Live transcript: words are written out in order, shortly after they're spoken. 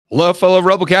Hello, fellow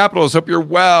Rebel Capitalists. Hope you're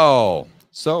well.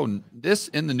 So this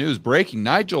in the news breaking,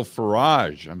 Nigel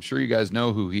Farage. I'm sure you guys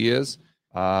know who he is.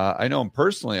 I know him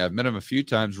personally. I've met him a few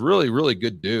times. Really, really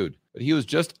good dude. But he was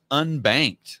just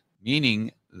unbanked,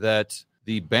 meaning that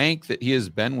the bank that he has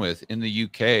been with in the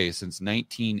UK since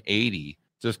 1980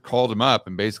 just called him up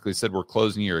and basically said, we're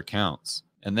closing your accounts.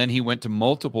 And then he went to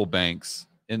multiple banks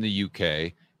in the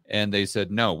UK and they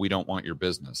said, no, we don't want your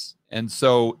business. And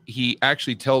so he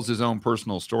actually tells his own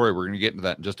personal story. We're going to get into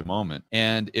that in just a moment.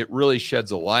 And it really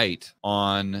sheds a light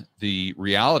on the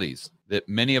realities that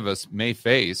many of us may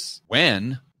face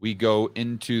when we go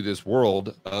into this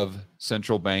world of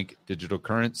central bank digital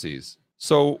currencies.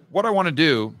 So what I want to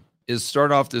do is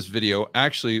start off this video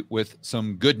actually with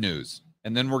some good news.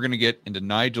 And then we're going to get into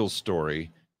Nigel's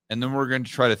story. And then we're going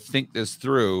to try to think this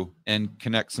through and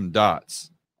connect some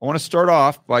dots. I want to start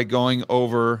off by going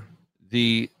over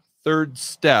the third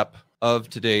step of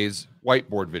today's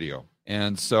whiteboard video.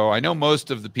 And so I know most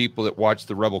of the people that watch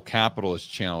the Rebel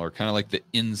Capitalist channel are kind of like the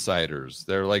insiders.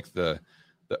 They're like the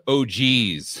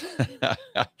OGs.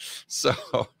 So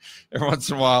every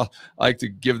once in a while, I like to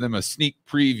give them a sneak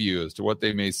preview as to what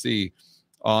they may see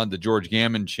on the George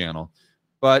Gammon channel.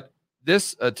 But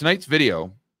this tonight's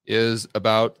video is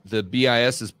about the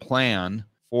BIS's plan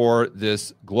for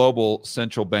this global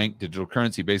central bank digital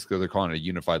currency. Basically, they're calling it a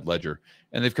unified ledger.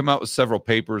 And they've come out with several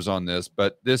papers on this,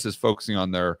 but this is focusing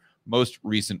on their most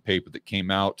recent paper that came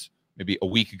out maybe a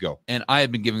week ago. And I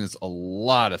have been giving this a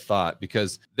lot of thought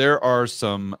because there are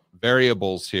some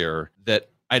variables here that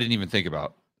I didn't even think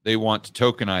about. They want to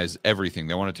tokenize everything.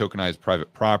 They want to tokenize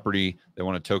private property. They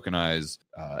want to tokenize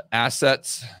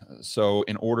assets. So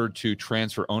in order to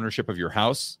transfer ownership of your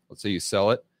house, let's say you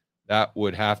sell it, that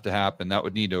would have to happen. That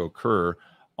would need to occur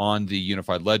on the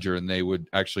unified ledger, and they would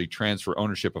actually transfer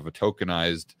ownership of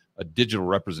a digital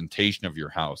representation of your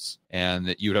house, and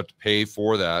that you would have to pay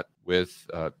for that with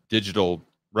digital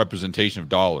representation of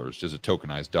dollars, just a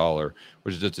tokenized dollar,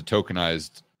 which is just a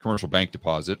tokenized commercial bank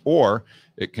deposit, or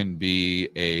it can be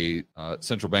a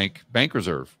central bank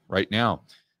reserve. Right now,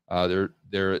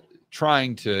 they're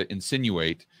trying to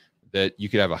insinuate that you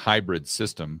could have a hybrid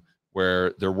system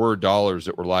where there were dollars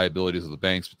that were liabilities of the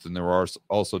banks, but then there were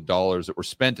also dollars that were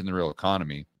spent in the real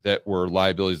economy that were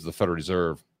liabilities of the Federal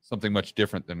Reserve, something much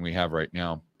different than we have right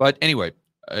now. But anyway,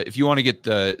 if you want to get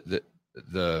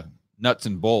the nuts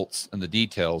and bolts and the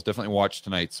details, definitely watch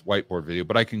tonight's whiteboard video.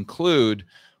 But I conclude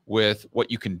with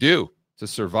what you can do to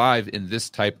survive in this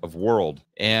type of world.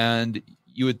 And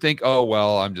you would think, oh,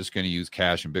 well, I'm just going to use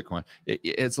cash and Bitcoin.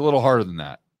 It's a little harder than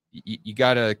that. You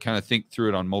got to kind of think through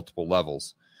it on multiple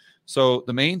levels. So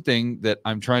the main thing that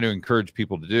I'm trying to encourage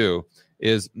people to do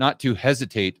is not to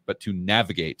hesitate, but to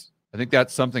navigate. I think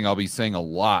that's something I'll be saying a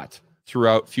lot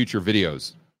throughout future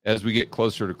videos as we get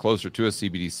closer to a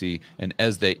CBDC and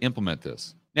as they implement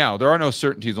this. Now, there are no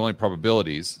certainties, only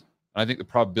probabilities. I think the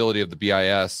probability of the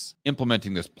BIS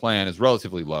implementing this plan is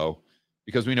relatively low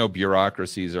because we know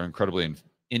bureaucracies are incredibly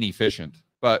inefficient.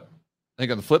 But I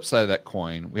think on the flip side of that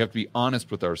coin, we have to be honest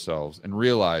with ourselves and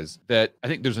realize that I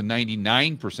think there's a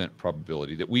 99%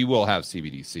 probability that we will have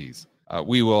CBDCs.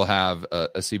 We will have a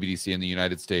CBDC in the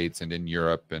United States and in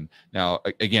Europe. And now,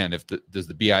 again, does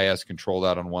the BIS control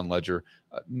that on one ledger?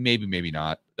 Maybe, maybe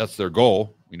not. That's their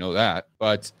goal. We know that.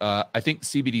 But I think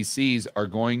CBDCs are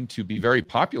going to be very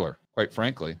popular, quite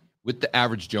frankly, with the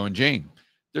average Joe and Jane.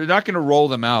 They're not going to roll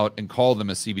them out and call them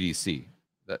a CBDC.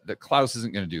 That Klaus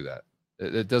isn't going to do that.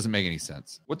 It doesn't make any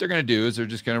sense. What they're going to do is they're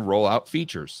just going to roll out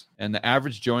features. And the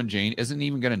average Joe and Jane isn't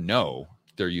even going to know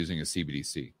they're using a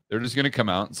CBDC. They're just going to come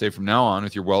out and say, from now on,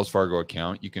 with your Wells Fargo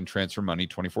account, you can transfer money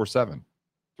 24/7,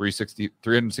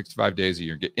 365 days a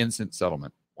year, get instant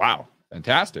settlement. Wow,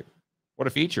 fantastic. What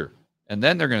a feature. And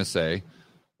then they're going to say,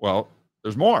 well,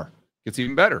 there's more. It's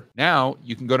even better. Now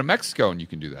you can go to Mexico and you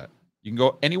can do that. You can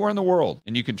go anywhere in the world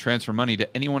and you can transfer money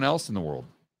to anyone else in the world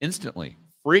instantly,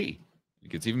 free. It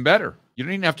gets even better. You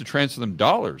don't even have to transfer them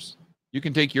dollars. You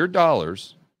can take your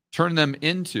dollars, turn them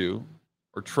into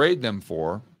or trade them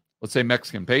for, let's say,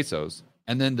 Mexican pesos,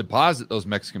 and then deposit those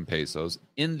Mexican pesos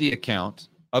in the account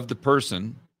of the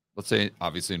person, let's say,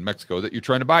 obviously in Mexico, that you're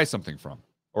trying to buy something from,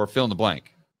 or fill in the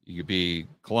blank. You could be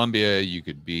Colombia, you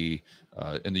could be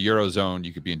in the Eurozone,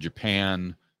 you could be in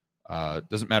Japan.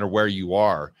 Doesn't matter where you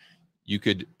are. You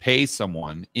could pay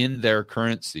someone in their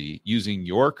currency using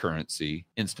your currency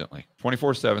instantly,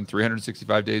 24/7,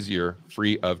 365 days a year,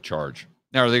 free of charge.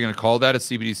 Now, are they going to call that a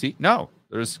CBDC? No.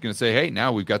 They're just going to say, hey,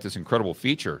 now we've got this incredible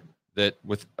feature that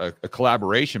with a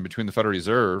collaboration between the Federal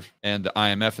Reserve and the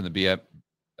IMF and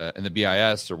the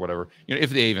BIS or whatever, if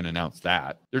they even announce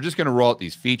that, they're just going to roll out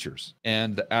these features.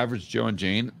 And the average Joe and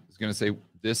Jane is going to say,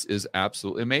 this is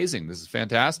absolutely amazing. This is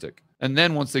fantastic. And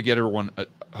then once they get everyone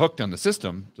hooked on the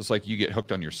system, just like you get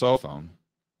hooked on your cell phone,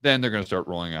 then they're going to start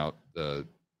rolling out the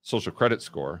social credit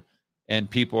score, and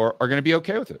people are going to be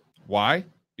okay with it. Why?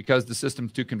 Because the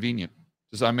system's too convenient.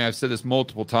 I've said this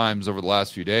multiple times over the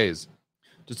last few days.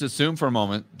 Just assume for a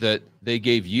moment that they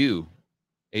gave you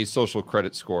a social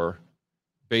credit score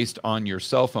based on your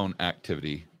cell phone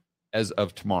activity as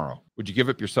of tomorrow. Would you give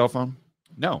up your cell phone?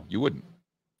 No, you wouldn't.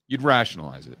 You'd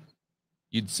rationalize it.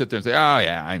 You'd sit there and say, oh,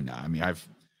 yeah, I've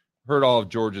heard all of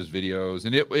George's videos.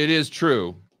 And it is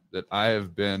true that I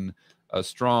have been a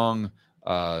strong,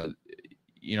 I've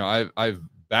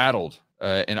battled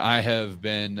and I have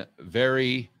been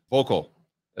very vocal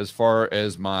as far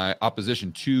as my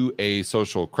opposition to a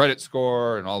social credit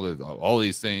score and all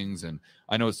these things. And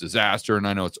I know it's disaster, and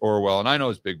I know it's Orwell, and I know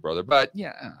it's Big Brother, but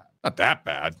yeah, not that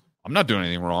bad. I'm not doing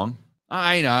anything wrong.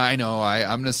 I know.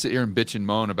 I'm going to sit here and bitch and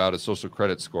moan about a social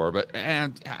credit score, but I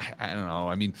don't know.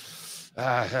 I mean,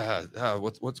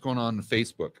 what's going on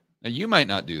Facebook? Now, you might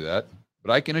not do that,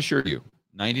 but I can assure you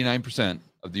 99%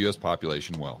 of the U.S.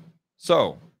 population will.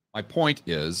 So my point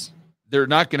is, they're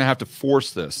not going to have to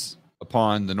force this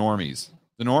upon the normies.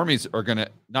 The normies are going to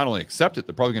not only accept it,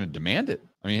 they're probably going to demand it.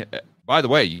 I mean, by the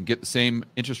way, you can get the same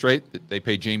interest rate that they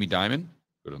pay Jamie Dimon.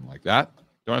 Who doesn't like that?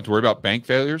 Don't have to worry about bank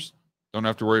failures. Don't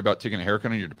have to worry about taking a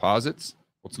haircut on your deposits.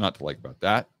 What's not to like about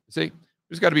that? See,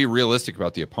 we just got to be realistic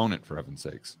about the opponent, for heaven's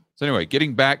sakes. So anyway,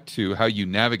 getting back to how you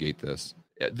navigate this.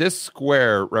 This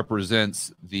square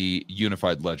represents the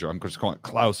unified ledger. I'm just calling it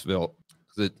Klausville.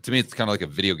 To me, it's kind of like a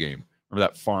video game. Remember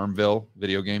that Farmville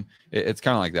video game? It's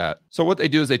kind of like that. So what they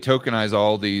do is they tokenize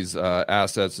all these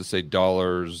assets to say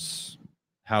dollars,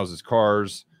 houses,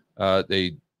 cars.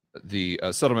 The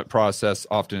settlement process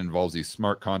often involves these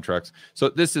smart contracts. So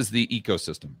this is the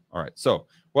ecosystem. All right. So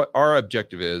what our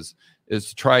objective is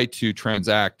to try to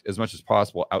transact as much as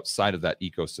possible outside of that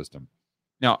ecosystem.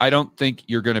 Now, I don't think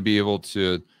you're going to be able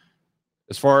to,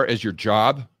 as far as your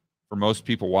job, for most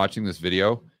people watching this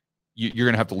video, you're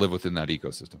going to have to live within that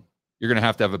ecosystem. You're going to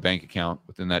have a bank account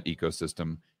within that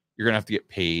ecosystem. You're going to have to get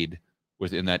paid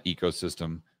within that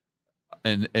ecosystem.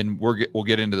 And we'll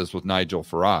get into this with Nigel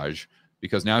Farage,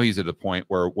 because now he's at a point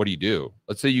where, what do?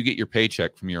 Let's say you get your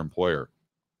paycheck from your employer.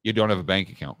 You don't have a bank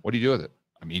account. What do you do with it?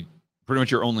 I mean, pretty much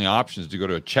your only option is to go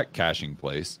to a check cashing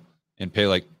place and pay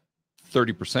like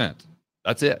 30%.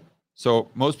 That's it.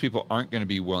 So most people aren't going to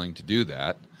be willing to do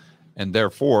that. And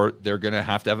therefore, they're going to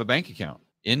have a bank account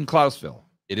in Klausville.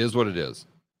 It is what it is.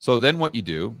 So then what you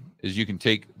do is you can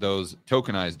take those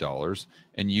tokenized dollars,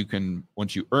 and you can,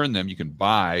 once you earn them, you can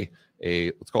buy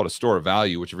let's call it a store of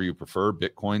value, whichever you prefer,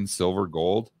 Bitcoin, silver,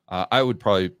 gold. I would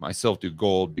probably myself do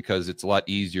gold, because it's a lot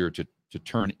easier to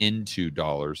turn into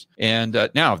dollars. And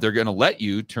now if they're going to let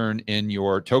you turn in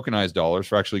your tokenized dollars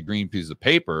for actually green pieces of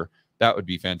paper, that would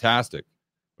be fantastic.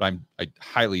 But I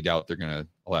highly doubt they're going to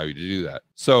allow you to do that.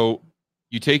 So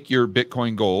you take your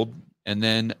Bitcoin gold, and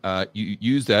then you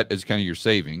use that as kind of your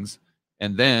savings.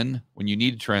 And then when you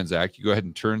need to transact, you go ahead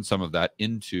and turn some of that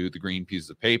into the green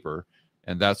pieces of paper.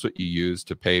 And that's what you use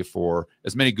to pay for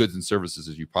as many goods and services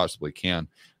as you possibly can.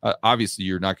 Obviously,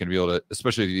 you're not going to be able to,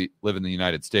 especially if you live in the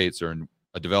United States or in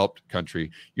a developed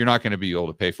country, you're not going to be able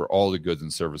to pay for all the goods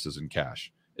and services in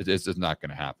cash. It's just not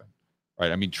going to happen.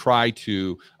 Right? I mean,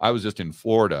 I was just in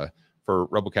Florida for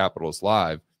Rebel Capitalist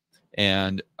Live,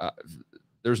 and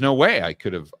there's no way I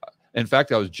could have. In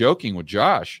fact, I was joking with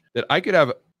Josh that I could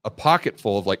have a pocket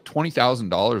full of like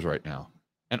 $20,000 right now.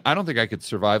 And I don't think I could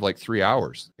survive like 3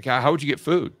 hours. Like, how would you get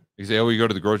food? You say, you go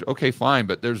to the grocery. Okay, fine.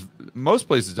 But most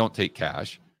places don't take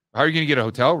cash. How are you going to get a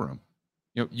hotel room?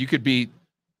 You could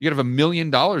have $1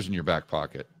 million in your back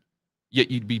pocket,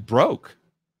 yet you'd be broke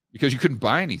because you couldn't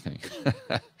buy anything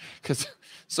because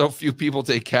so few people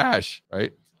take cash,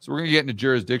 right? So we're going to get into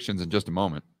jurisdictions in just a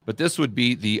moment. But this would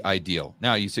be the ideal.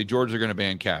 Now, you say, George, they're going to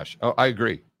ban cash. Oh, I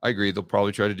agree. They'll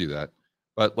probably try to do that.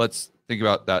 But let's think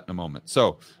about that in a moment.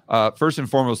 So first and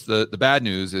foremost, the bad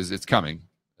news is it's coming,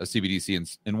 a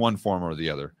CBDC in one form or the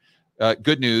other.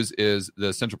 Good news is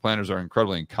the central planners are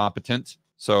incredibly incompetent.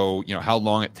 So, how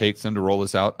long it takes them to roll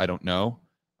this out, I don't know.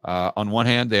 On one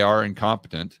hand, they are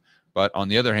incompetent. But on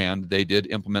the other hand, they did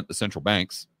implement the central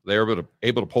banks. They were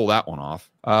able to pull that one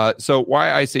off. So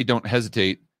why I say don't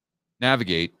hesitate,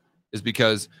 navigate, is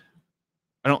because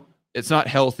it's not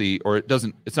healthy, or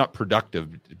it's not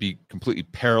productive to be completely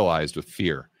paralyzed with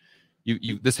fear.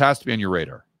 This has to be on your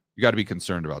radar. You got to be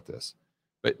concerned about this,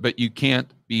 but you can't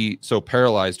be so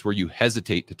paralyzed where you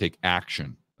hesitate to take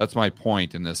action. That's my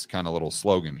point in this kind of little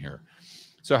slogan here.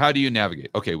 So how do you navigate?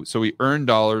 Okay, so we earn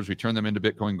dollars, we turn them into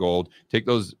Bitcoin gold, take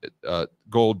those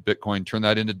gold, Bitcoin, turn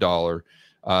that into dollar.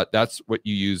 That's what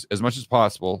you use as much as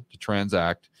possible to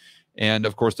transact. And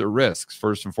of course, there are risks.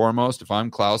 First and foremost, if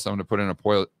I'm Klaus, I'm going to put in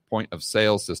a point of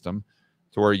sale system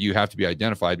to where you have to be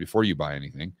identified before you buy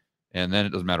anything. And then it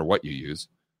doesn't matter what you use.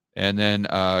 And then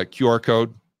QR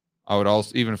code. I would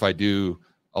also, even if I do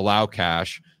allow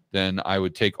cash, then I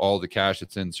would take all the cash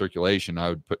that's in circulation. I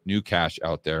would put new cash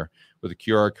out there with a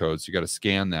QR code. So you got to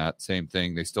scan that. Same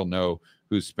thing. They still know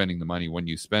who's spending the money when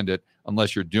you spend it,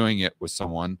 unless you're doing it with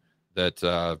someone that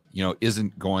that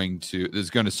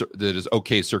is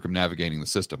okay circumnavigating the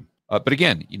system. But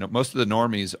again, most of the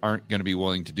normies aren't going to be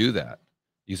willing to do that.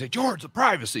 You say, George, the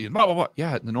privacy and blah blah blah.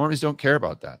 Yeah, the normies don't care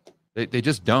about that. They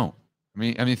just don't. I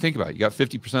mean, think about it. You got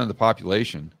 50% of the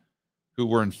population who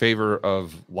were in favor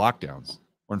of lockdowns,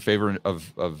 or in favor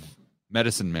of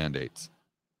medicine mandates.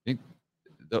 I think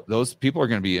those people are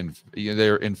going to be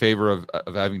they're in favor of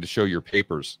having to show your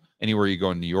papers anywhere you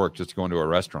go in New York, just to go into a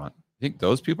restaurant. I think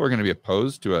those people are going to be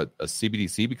opposed to a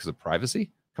CBDC because of privacy?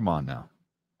 Come on now.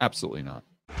 Absolutely not.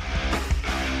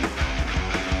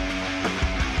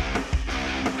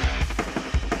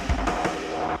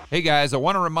 Hey guys, I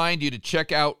want to remind you to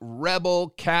check out Rebel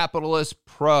Capitalist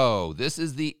Pro. This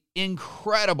is the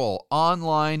incredible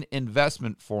online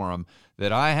investment forum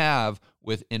that I have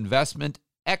with investment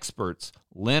experts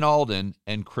Lynn Alden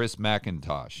and Chris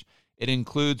McIntosh. It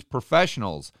includes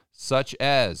professionals such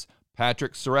as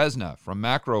Patrick Ceresna from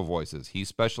Macro Voices. He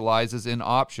specializes in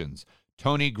options.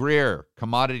 Tony Greer,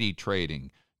 commodity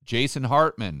trading. Jason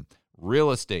Hartman,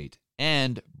 real estate.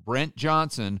 And Brent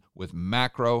Johnson with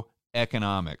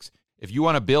macroeconomics. If you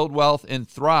want to build wealth and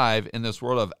thrive in this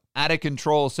world of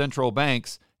out-of-control central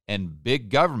banks and big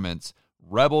governments,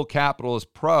 Rebel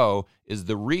Capitalist Pro is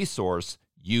the resource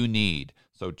you need.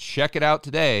 So check it out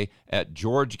today at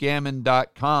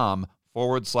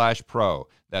georgegammon.com/pro.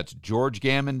 That's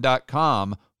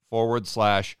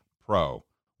georgegammon.com/pro.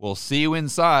 We'll see you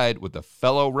inside with the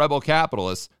fellow rebel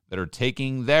capitalists that are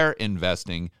taking their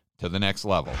investing to the next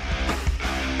level.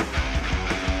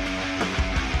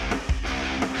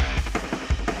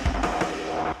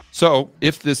 So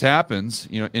if this happens,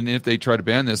 and if they try to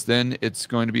ban this, then it's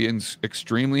going to be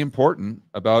extremely important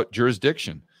about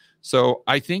jurisdiction. So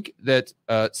I think that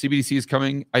CBDC is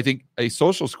coming. I think a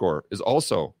social score is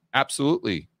also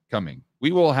absolutely coming.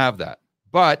 We will have that.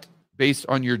 But based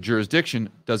on your jurisdiction,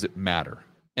 does it matter?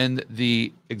 And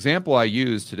the example I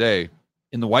used today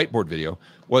in the whiteboard video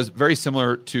was very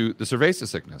similar to the cerveza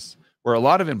sickness, where a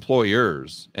lot of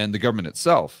employers and the government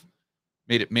itself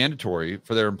made it mandatory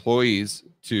for their employees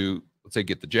to, let's say,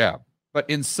 get the jab. But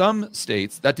in some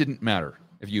states, that didn't matter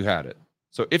if you had it.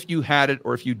 So if you had it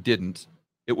or if you didn't,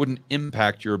 it wouldn't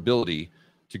impact your ability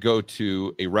to go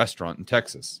to a restaurant in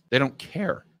Texas. They don't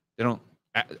care. They don't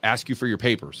ask you for your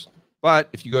papers. But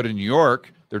if you go to New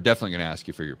York, they're definitely going to ask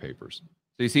you for your papers.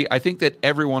 So you see, I think that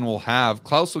everyone will have,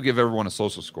 Klaus will give everyone a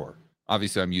social score.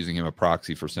 Obviously, I'm using him a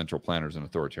proxy for central planners and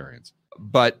authoritarians.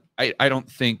 But I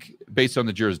don't think, based on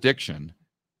the jurisdiction,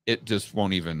 it just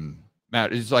won't even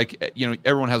matter. It's like,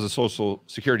 everyone has a social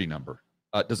security number.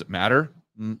 Does it matter?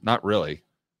 Not really,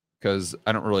 because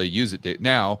I don't really use it.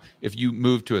 Now, if you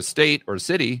move to a state or a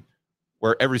city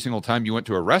where every single time you went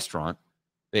to a restaurant,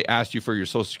 they asked you for your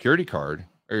social security card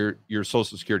or your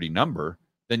social security number,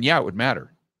 then yeah, it would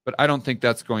matter. But I don't think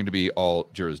that's going to be all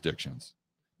jurisdictions,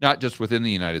 not just within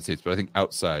the United States, but I think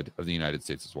outside of the United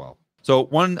States as well. So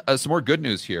some more good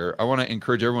news here. I want to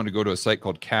encourage everyone to go to a site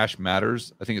called Cash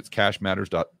Matters. I think it's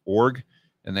cashmatters.org,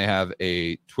 and they have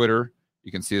a Twitter.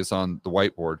 You can see this on the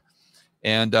whiteboard.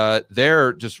 And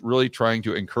they're just really trying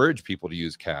to encourage people to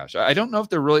use cash. I don't know if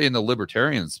they're really in the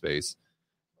libertarian space,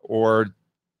 or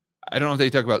I don't know if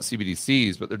they talk about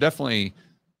CBDCs, but they're definitely,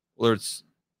 whether it's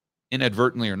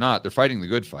inadvertently or not, they're fighting the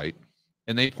good fight.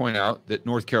 And they point out that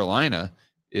North Carolina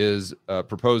is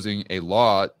proposing a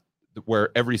law where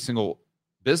every single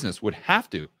business would have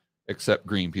to accept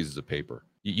green pieces of paper.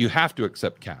 You have to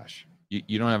accept cash.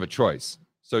 You don't have a choice.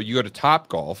 So you go to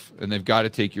Topgolf and they've got to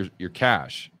take your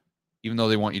cash, even though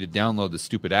they want you to download the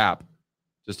stupid app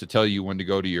just to tell you when to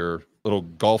go to your little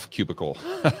golf cubicle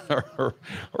or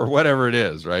whatever it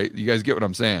is, right? You guys get what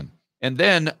I'm saying. And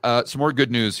then some more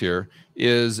good news here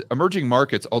is emerging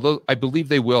markets, although I believe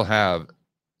they will have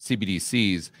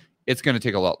CBDCs, it's going to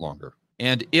take a lot longer.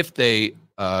 And if they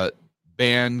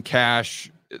ban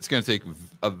cash, it's going to take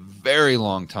a very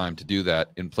long time to do that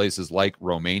in places like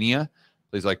Romania,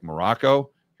 places like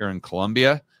Morocco, here in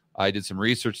Colombia. I did some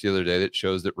research the other day that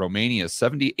shows that Romania,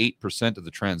 78% of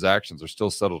the transactions are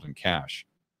still settled in cash.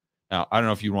 Now, I don't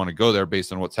know if you want to go there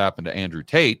based on what's happened to Andrew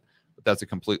Tate, but that's a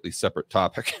completely separate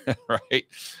topic, right?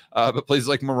 But places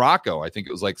like Morocco, I think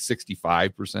it was like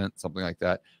 65%, something like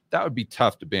that. That would be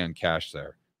tough to ban cash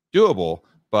there. Doable,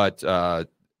 but are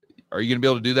you going to be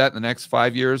able to do that in the next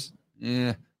 5 years?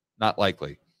 Not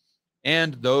likely.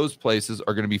 And those places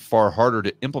are going to be far harder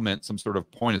to implement some sort of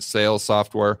point of sale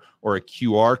software or a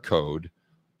QR code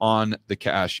on the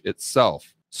cash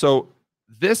itself. So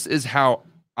this is how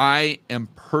I am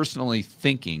personally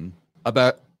thinking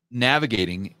about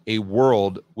navigating a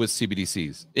world with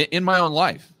CBDCs in my own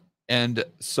life. And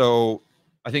so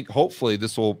I think hopefully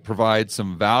this will provide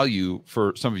some value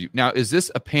for some of you. Now, is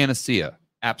this a panacea?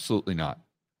 Absolutely not.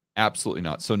 Absolutely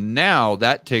not. So now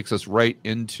that takes us right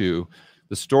into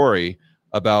the story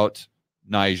about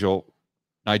Nigel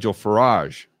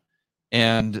Farage.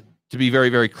 And to be very,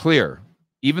 very clear,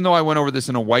 even though I went over this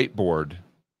in a whiteboard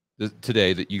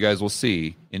today that you guys will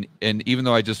see, and even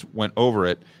though I just went over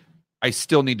it, I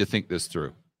still need to think this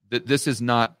through. This is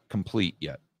not complete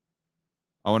yet.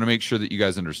 I want to make sure that you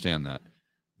guys understand that.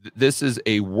 This is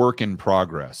a work in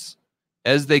progress.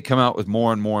 As they come out with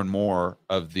more and more and more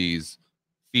of these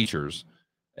features,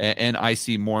 and I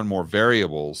see more and more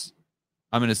variables,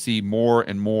 I'm going to see more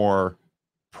and more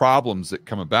problems that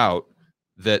come about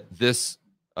that this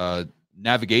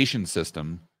navigation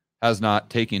system has not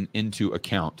taken into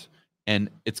account.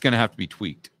 And it's going to have to be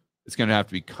tweaked. It's going to have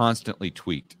to be constantly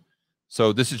tweaked.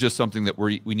 So this is just something that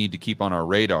we need to keep on our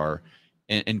radar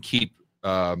and keep,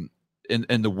 and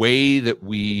the way that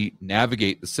we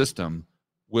navigate the system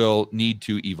will need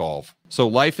to evolve. So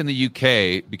life in the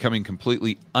UK becoming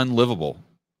completely unlivable,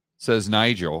 says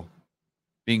Nigel,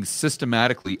 being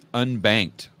systematically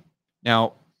unbanked.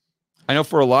 Now, I know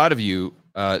for a lot of you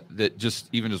that just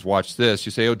watch this,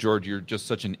 you say, oh, George, you're just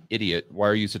such an idiot. Why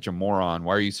are you such a moron?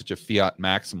 Why are you such a fiat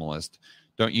maximalist?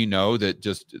 Don't you know that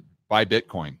just buy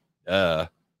Bitcoin? All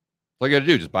you got to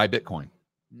do, just buy Bitcoin.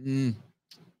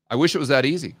 I wish it was that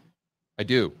easy. I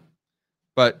do.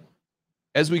 But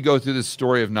as we go through this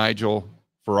story of Nigel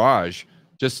Farage,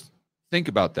 just think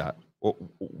about that.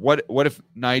 What if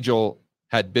Nigel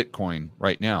had Bitcoin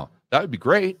right now? That would be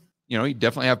great. You know, he'd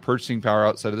definitely have purchasing power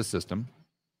outside of the system.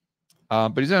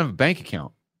 But he doesn't have a bank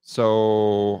account.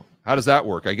 So how does that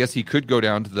work? I guess he could go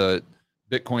down to the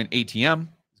Bitcoin ATM.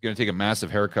 He's going to take a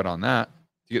massive haircut on that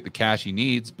to get the cash he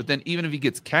needs. But then even if he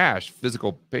gets cash,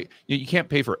 physical pay, you can't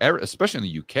pay for every, especially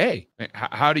in the UK.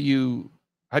 How do you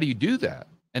do that?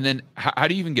 And then how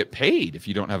do you even get paid if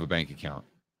you don't have a bank account?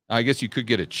 I guess you could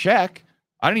get a check.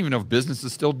 I don't even know if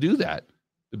businesses still do that.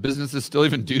 Do businesses still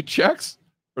even do checks?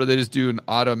 Or do they just do an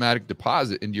automatic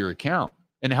deposit into your account?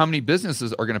 And how many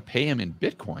businesses are going to pay him in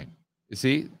Bitcoin? You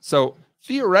see? So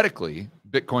theoretically,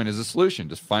 Bitcoin is a solution.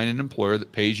 Just find an employer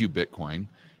that pays you Bitcoin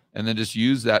and then just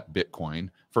use that Bitcoin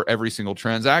for every single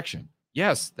transaction.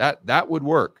 Yes, that would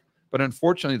work. But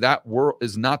unfortunately, that world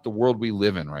is not the world we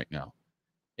live in right now.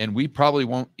 And we probably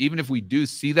won't, even if we do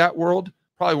see that world,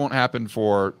 probably won't happen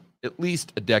for at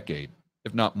least a decade,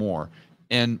 if not more.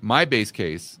 And my base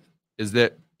case is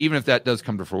that even if that does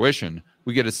come to fruition,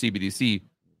 we get a CBDC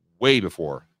way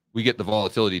before we get the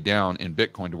volatility down in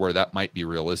Bitcoin to where that might be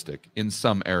realistic in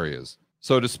some areas.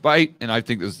 So despite, and I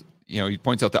think this, he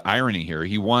points out the irony here,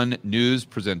 he won News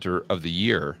Presenter of the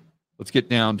Year. Let's get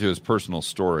down to his personal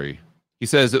story. He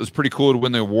says, it was pretty cool to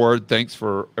win the award. Thanks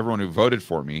for everyone who voted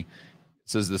for me. It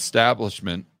says the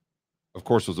establishment, of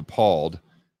course, was appalled.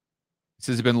 He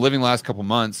says he's been living the last couple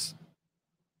months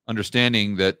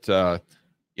understanding that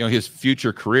his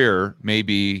future career may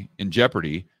be in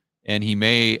jeopardy and he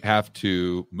may have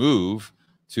to move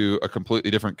to a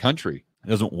completely different country. He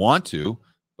doesn't want to,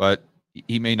 but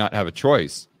he may not have a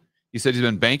choice. He said he's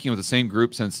been banking with the same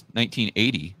group since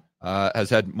 1980,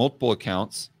 has had multiple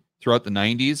accounts throughout the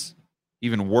 90s,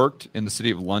 even worked in the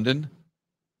city of London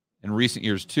in recent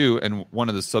years too, and one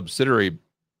of the subsidiary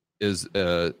is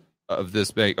of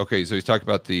this bank. Okay, so he's talking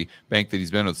about the bank that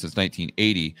he's been with since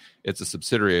 1980. It's a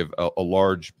subsidiary of a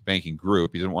large banking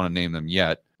group. He didn't want to name them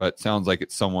yet, but it sounds like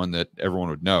it's someone that everyone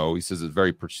would know. He says it's a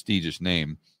very prestigious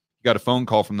name. He got a phone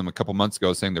call from them a couple months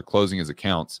ago saying they're closing his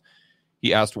accounts.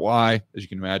 He asked why. As you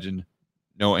can imagine,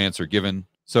 no answer given.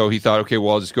 So he thought, okay,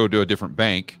 well, I'll just go to a different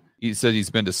bank. He said he's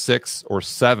been to 6 or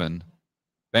 7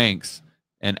 banks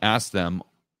and asked them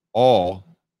all,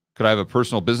 could I have a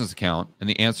personal business account? And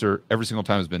the answer every single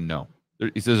time has been no.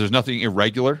 He says there's nothing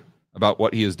irregular about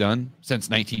what he has done since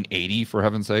 1980, for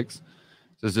heaven's sakes.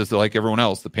 He says just like everyone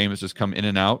else, the payments just come in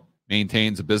and out,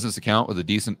 maintains a business account with a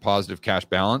decent positive cash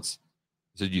balance.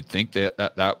 He said you'd think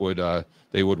that would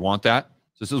they would want that.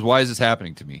 So this is, why is this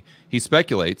happening to me? He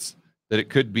speculates that it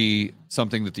could be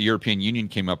something that the European Union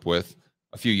came up with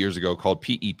a few years ago called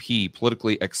PEP,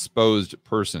 politically exposed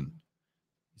person.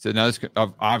 He said, now this could,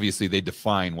 obviously they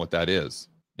define what that is.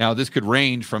 Now, this could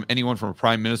range from anyone from a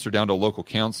prime minister down to a local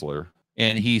councillor.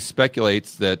 And he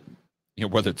speculates that,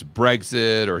 whether it's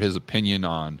Brexit or his opinion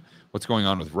on what's going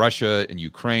on with Russia and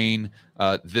Ukraine,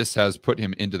 this has put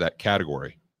him into that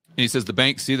category. And he says the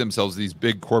banks see themselves as these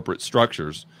big corporate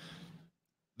structures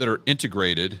that are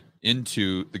integrated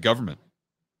into the government.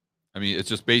 I mean, it's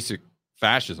just basic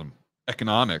fascism,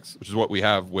 economics, which is what we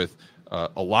have with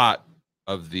a lot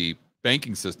of the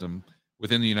banking system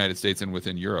within the United States and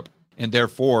within Europe. And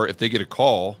therefore, if they get a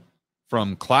call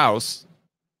from Klaus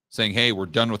saying, hey, we're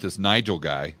done with this Nigel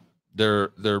guy, they're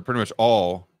pretty much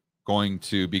all going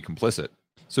to be complicit.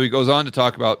 So he goes on to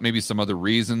talk about maybe some other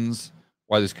reasons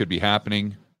why this could be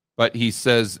happening. But he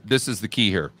says, this is the key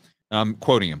here. I'm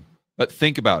quoting him. But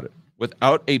think about it.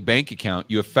 Without a bank account,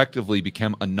 you effectively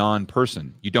become a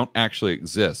non-person. You don't actually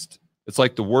exist. It's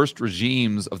like the worst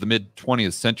regimes of the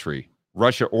mid-20th century,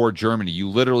 Russia or Germany. You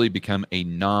literally become a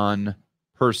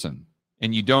non-person.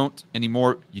 And you don't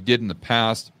anymore, you did in the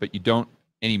past, but you don't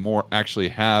anymore actually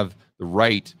have the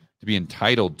right to be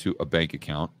entitled to a bank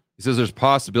account. He says there's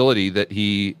possibility that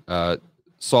he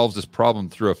solves this problem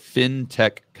through a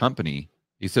fintech company.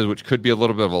 He says, which could be a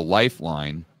little bit of a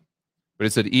lifeline. But he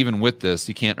said even with this,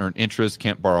 he can't earn interest,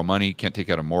 can't borrow money, can't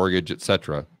take out a mortgage,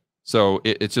 etc. So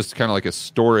it's just kind of like a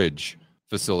storage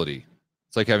facility.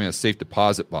 It's like having a safe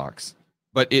deposit box.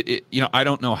 But I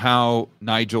don't know how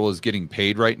Nigel is getting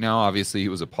paid right now. Obviously, he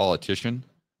was a politician.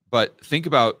 But think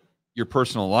about your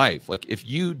personal life. Like, if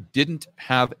you didn't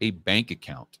have a bank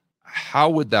account, how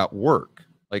would that work?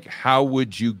 Like, how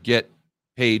would you get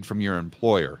paid from your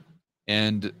employer?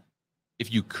 And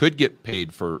if you could get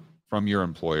paid from your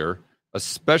employer,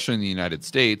 especially in the United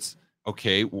States,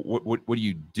 okay, what do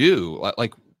you do?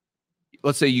 Like,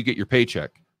 let's say you get your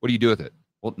paycheck. What do you do with it?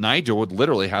 Well, Nigel would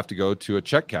literally have to go to a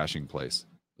check cashing place,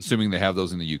 assuming they have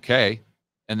those in the UK,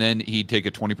 and then he'd take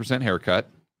a 20% haircut.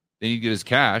 Then he'd get his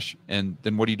cash, and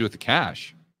then what do you do with the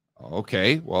cash?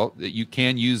 Okay, well, you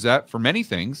can use that for many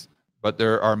things, but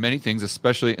there are many things,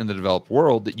 especially in the developed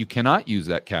world, that you cannot use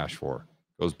that cash for.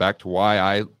 Goes back to why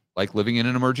I like living in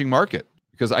an emerging market,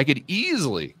 because I could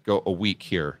easily go a week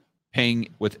here paying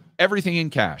with everything in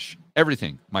cash,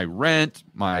 everything, my rent,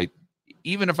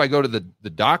 even if I go to the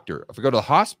doctor, if I go to the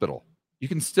hospital, you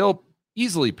can still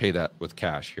easily pay that with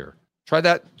cash here. Try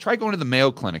that. Try going to the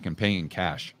Mayo Clinic and paying in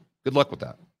cash. Good luck with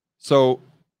that. So,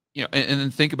 and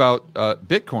then think about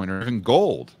Bitcoin or even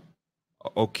gold.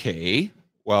 Okay,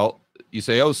 well, you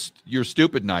say, oh, you're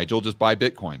stupid, Nigel, just buy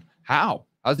Bitcoin. How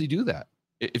does he do that?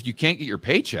 If you can't get your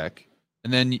paycheck,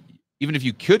 and then even if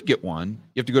you could get one,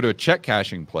 you have to go to a check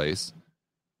cashing place,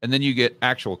 and then you get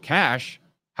actual cash.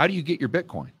 How do you get your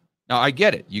Bitcoin? Now, I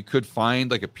get it. You could find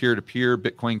like a peer-to-peer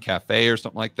Bitcoin cafe or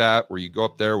something like that, where you go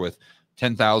up there with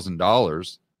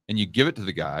 $10,000 and you give it to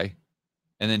the guy,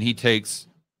 and then he takes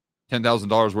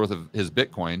 $10,000 worth of his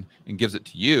Bitcoin and gives it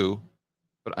to you.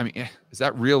 But I mean, is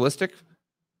that realistic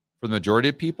for the majority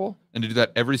of people? And to do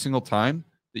that every single time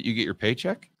that you get your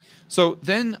paycheck? So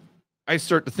then I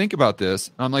start to think about this,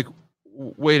 and I'm like,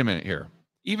 wait a minute here.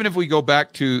 Even if we go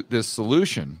back to this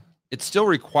solution, it still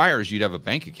requires you to have a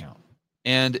bank account.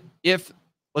 And if,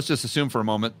 let's just assume for a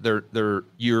moment,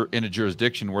 you're in a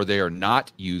jurisdiction where they are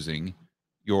not using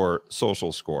your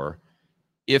social score.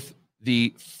 If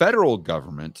the federal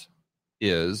government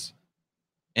is,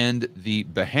 and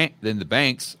then the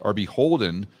banks are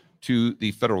beholden to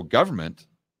the federal government,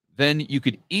 then you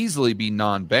could easily be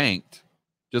non-banked,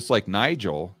 just like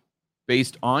Nigel,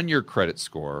 based on your credit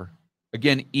score.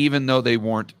 Again, even though they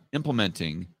weren't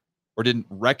implementing or didn't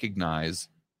recognize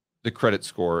the credit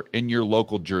score in your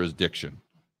local jurisdiction.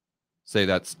 Say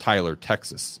that's Tyler,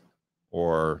 Texas,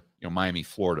 or Miami,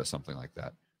 Florida, something like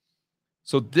that.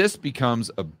 So this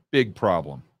becomes a big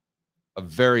problem, a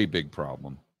very big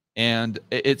problem. And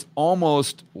it's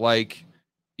almost like,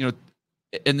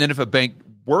 and then if a bank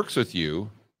works with you,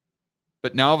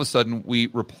 but now all of a sudden we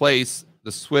replace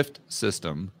the SWIFT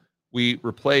system, we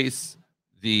replace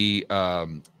the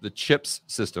CHIPS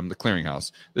system, the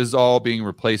clearinghouse. This is all being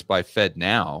replaced by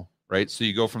FedNow, right? So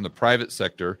you go from the private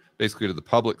sector basically to the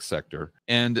public sector,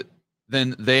 and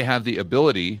then they have the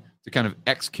ability to kind of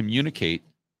excommunicate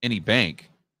any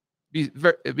bank.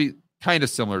 It'd be kind of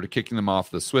similar to kicking them off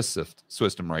the Swiss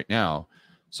system right now.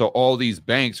 So all these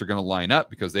banks are going to line up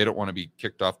because they don't want to be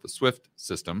kicked off the SWIFT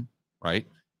system, right?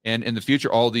 And in the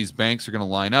future, all these banks are going to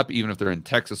line up, even if they're in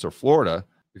Texas or Florida,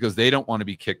 because they don't want to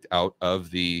be kicked out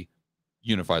of the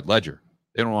unified ledger.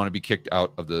 They don't want to be kicked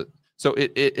out of the... So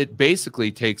it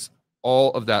basically takes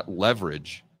all of that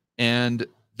leverage, and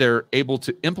they're able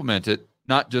to implement it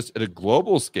not just at a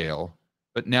global scale,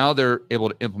 but now they're able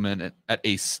to implement it at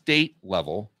a state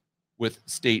level with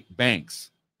state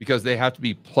banks because they have to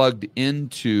be plugged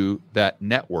into that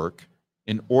network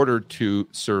in order to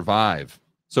survive.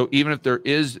 So even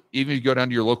if you go down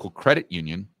to your local credit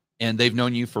union and they've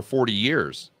known you for 40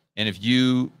 years, and if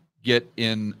you get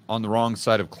in on the wrong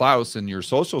side of Klaus in your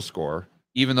social score,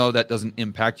 even though that doesn't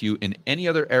impact you in any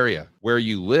other area where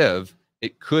you live,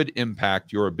 it could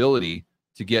impact your ability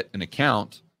to get an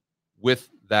account with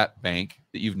that bank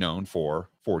that you've known for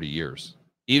 40 years.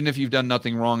 Even if you've done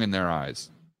nothing wrong in their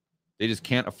eyes, they just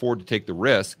can't afford to take the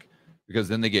risk because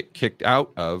then they get kicked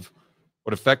out of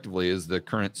what effectively is the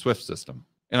current SWIFT system.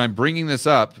 And I'm bringing this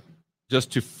up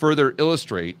just to further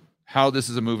illustrate how this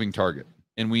is a moving target.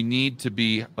 And we need to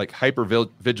be like hyper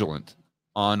vigilant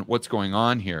on what's going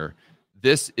on here.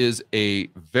 This is a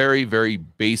very, very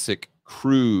basic,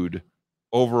 crude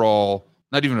overall,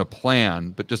 not even a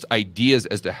plan, but just ideas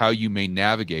as to how you may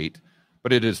navigate.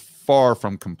 But it is far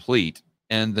from complete.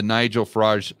 And the Nigel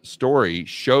Farage story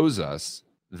shows us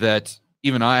that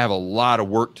even I have a lot of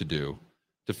work to do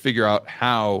to figure out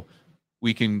how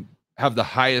we can have the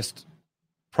highest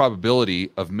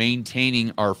probability of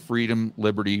maintaining our freedom,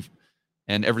 liberty,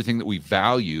 and everything that we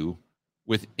value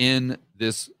within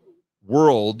this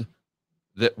world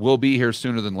that will be here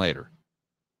sooner than later.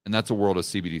 And that's a world of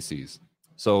CBDCs.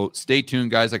 So stay tuned,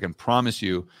 guys. I can promise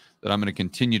you that I'm going to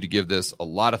continue to give this a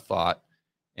lot of thought.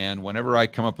 And whenever I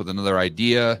come up with another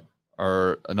idea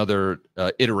or another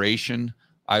iteration,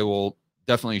 I will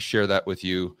definitely share that with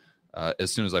you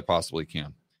as soon as I possibly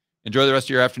can. Enjoy the rest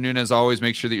of your afternoon. As always,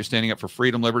 make sure that you're standing up for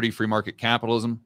freedom, liberty, free market capitalism.